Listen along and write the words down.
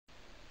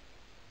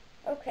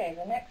Okay,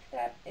 the next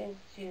step is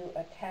to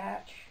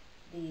attach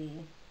the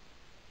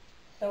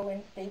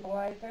sew-in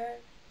stabilizer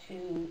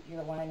to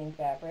your lining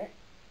fabric.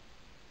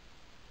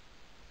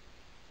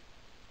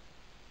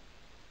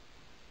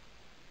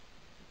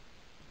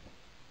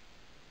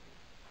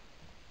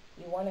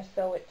 You want to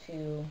sew it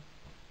to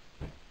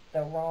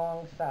the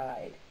wrong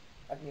side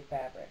of your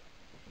fabric,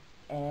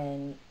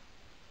 and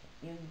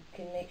you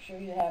can make sure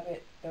you have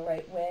it the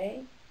right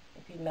way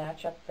if you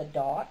match up the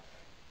dots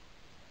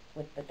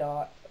with the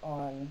dots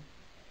on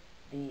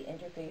the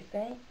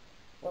interfacing.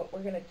 What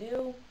we're going to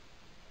do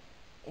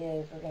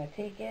is we're going to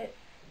take it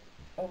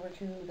over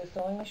to the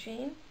sewing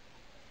machine,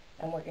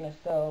 and we're going to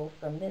sew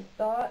from this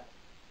dot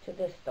to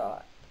this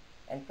dot,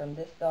 and from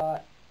this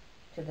dot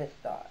to this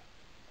dot,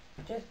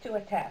 just to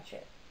attach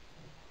it.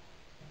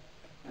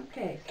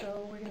 Okay,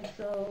 so we're going to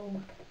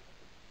sew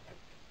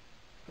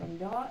from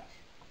dot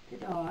to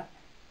dot,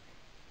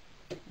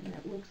 and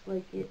it looks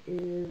like it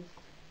is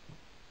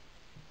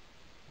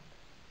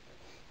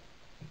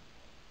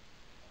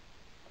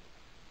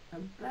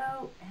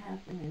about ½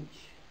 inch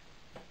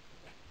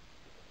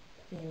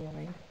seam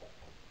line.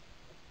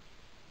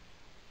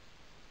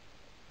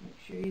 Make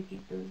sure you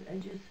keep those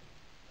edges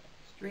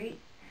straight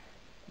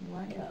and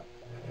lined up.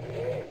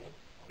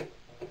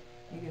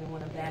 You're going to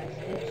want to back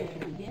stitch at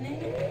the beginning.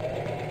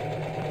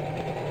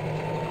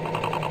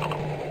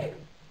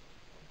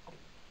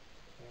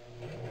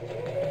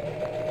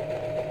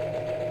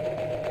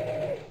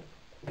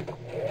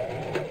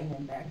 And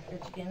then back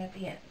stitch again at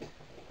the end.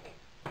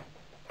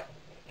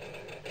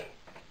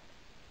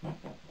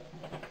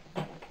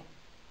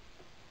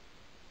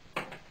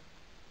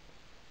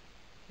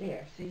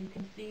 There, so you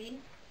can see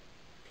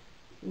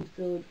we've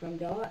sewed from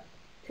dot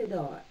to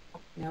dot.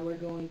 Now we're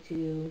going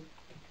to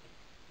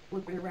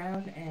flip it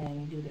around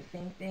and do the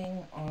same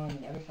thing on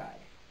the other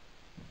side.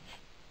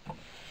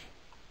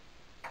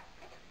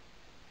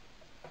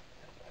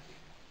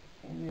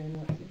 And then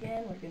once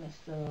again, we're going to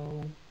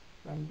sew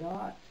from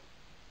dot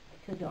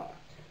to dot.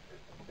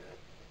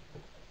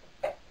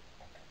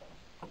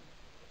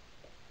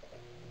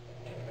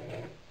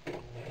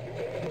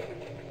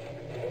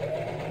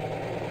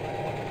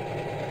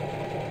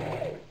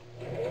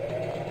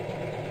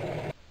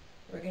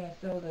 We're going to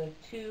sew the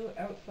two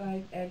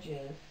outside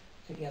edges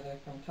together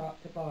from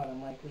top to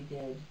bottom like we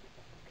did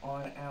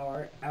on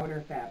our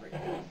outer fabric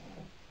piece.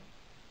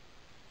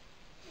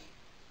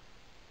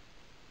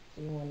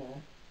 So you want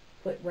to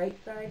put right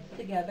sides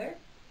together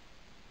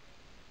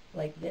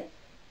like this.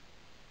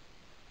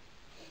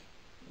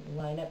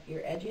 Line up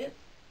your edges.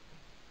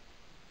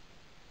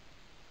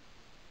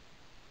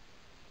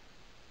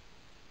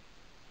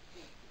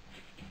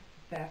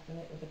 Fasten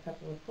it with a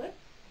couple of clips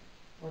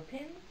or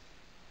pins.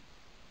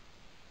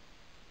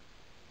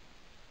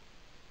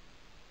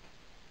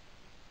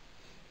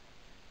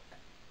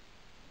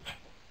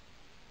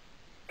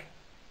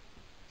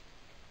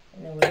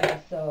 And then we're going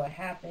to sew a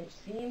 ½ inch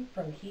seam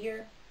from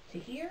here to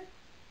here,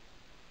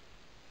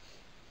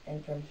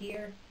 and from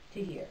here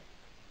to here.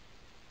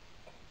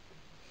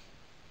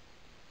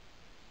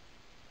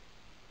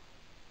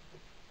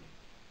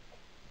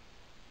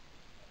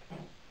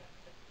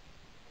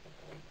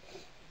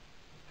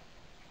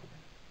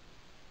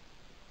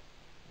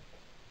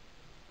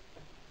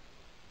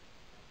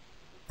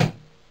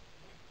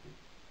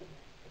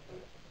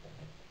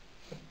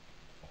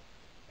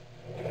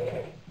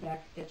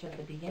 Back stitch at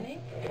the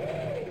beginning.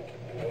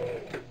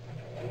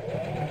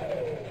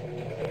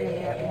 Stay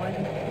at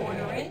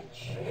 1/4 inch.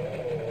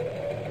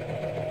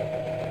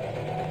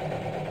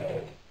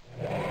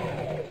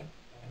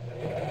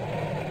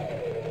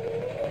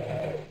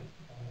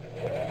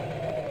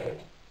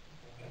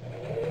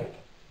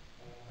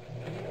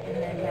 And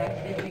then back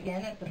stitch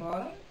again at the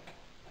bottom.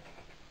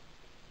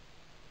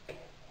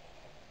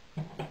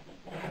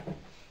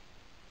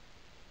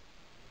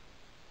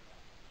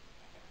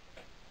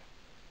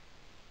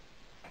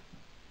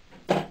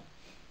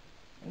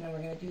 And then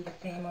we're going to do the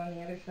same on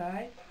the other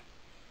side.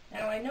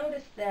 Now I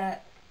noticed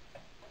that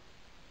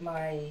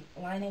my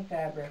lining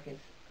fabric is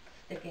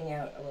sticking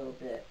out a little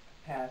bit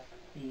past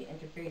the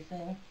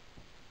interfacing,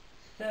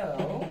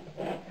 so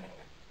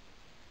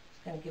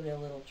just going to give it a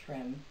little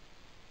trim.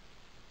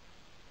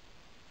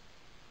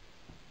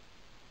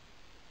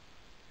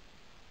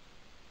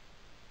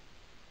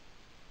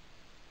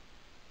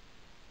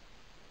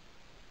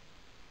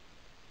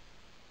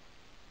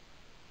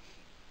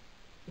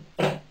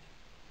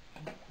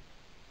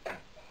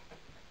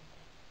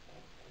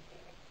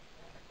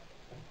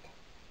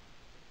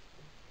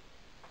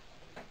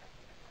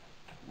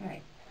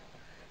 Alright,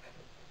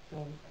 so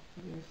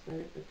we're going to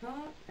start at the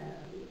top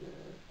with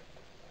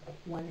a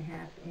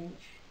 1/2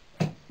 inch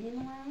seam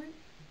allowance.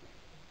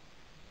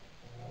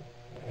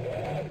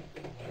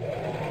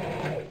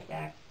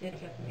 Back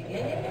stitch at the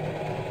beginning.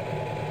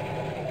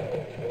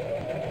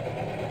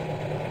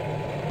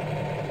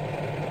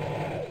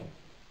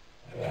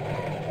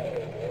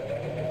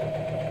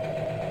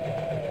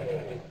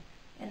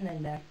 And then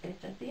back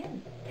stitch at the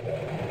end.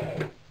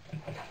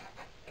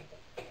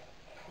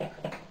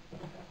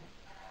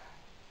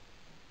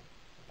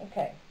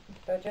 Okay,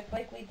 so just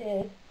like we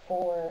did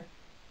for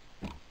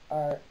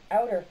our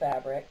outer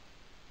fabric,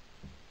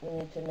 we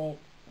need to make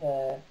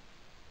the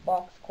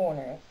box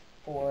corners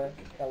for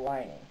the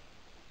lining.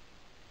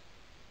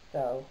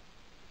 So,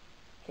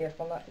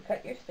 careful not to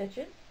cut your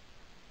stitches,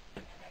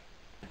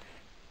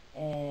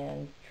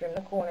 and trim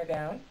the corner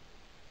down.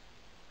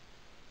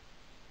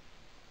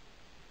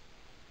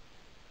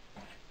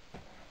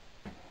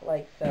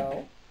 Like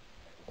so.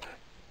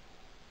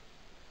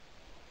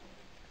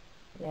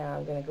 Now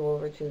I'm going to go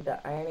over to the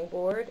ironing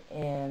board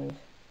and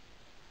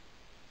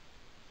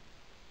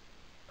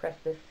press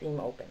this seam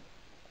open.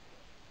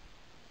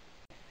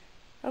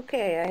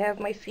 Okay, I have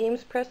my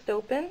seams pressed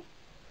open.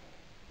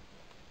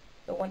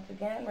 So once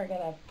again, we're going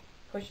to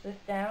push this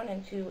down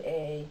into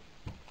a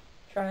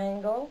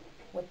triangle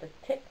with the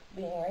tip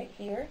being right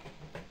here.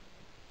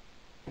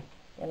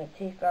 Going to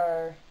take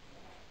our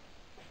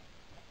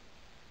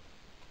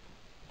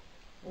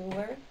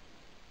ruler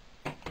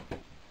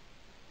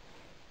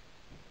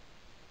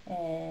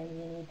and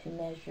we need to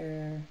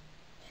measure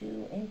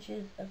 2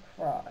 inches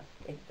across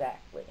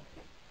exactly.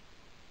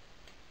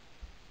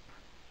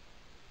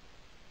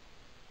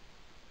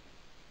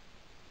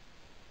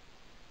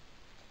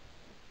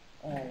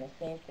 And the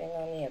same thing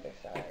on the other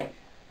side.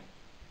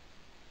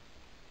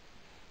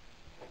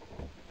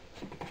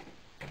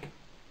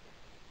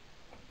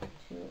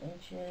 Two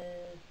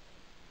inches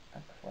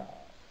across.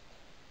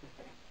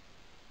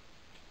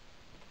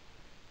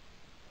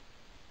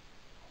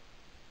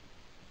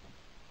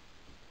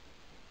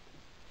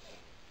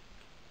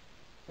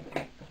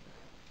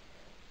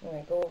 I'm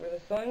going to go over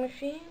the sewing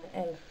machine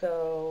and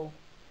sew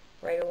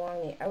right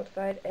along the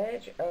outside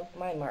edge of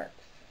my marks.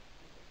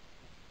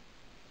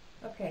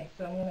 Okay,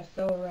 so I'm going to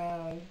sew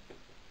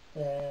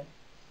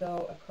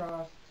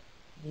across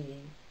the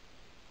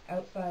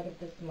outside of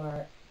this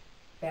mark,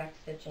 back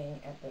stitching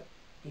at the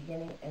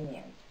beginning and the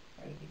end,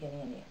 or the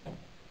beginning and the end.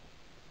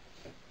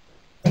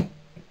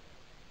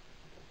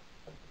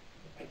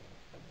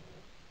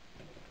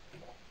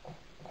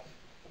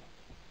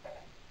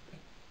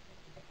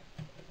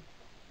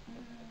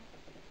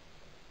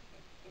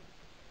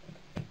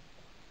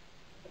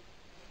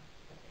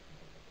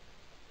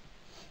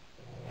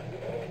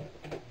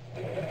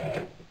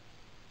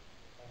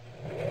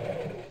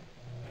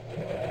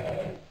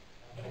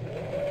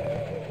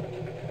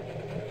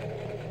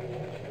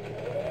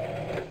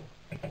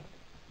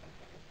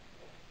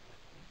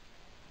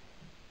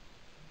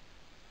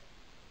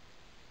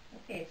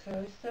 Okay, so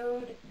I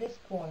sewed this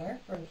corner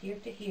from here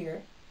to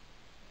here,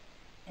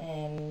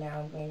 and now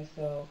I'm going to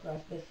sew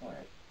across this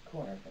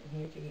corner from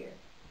here to here.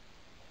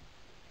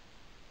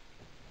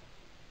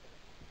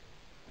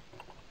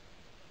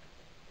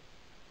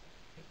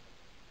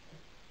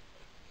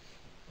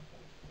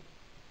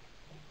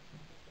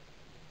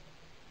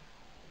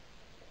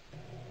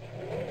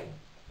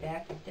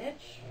 Back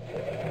stitch.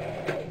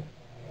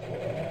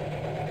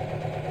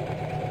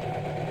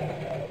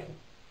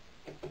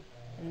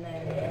 And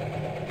then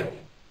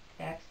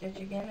back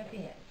stitch again at the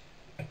end.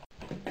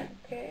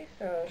 Okay,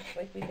 so just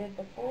like we did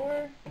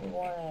before, we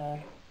want a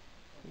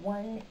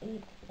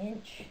 1/8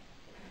 inch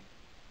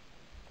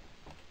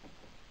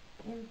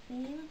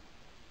inseam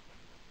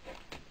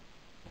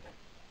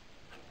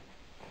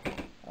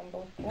on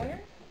both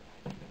corners.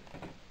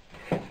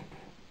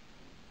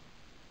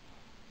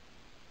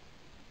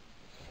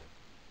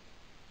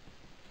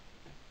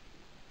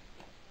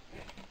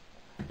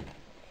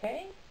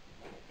 Okay.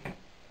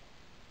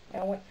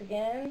 Now once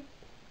again,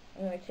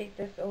 I'm going to take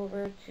this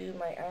over to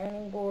my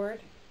ironing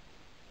board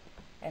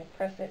and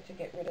press it to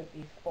get rid of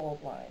these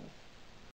fold lines.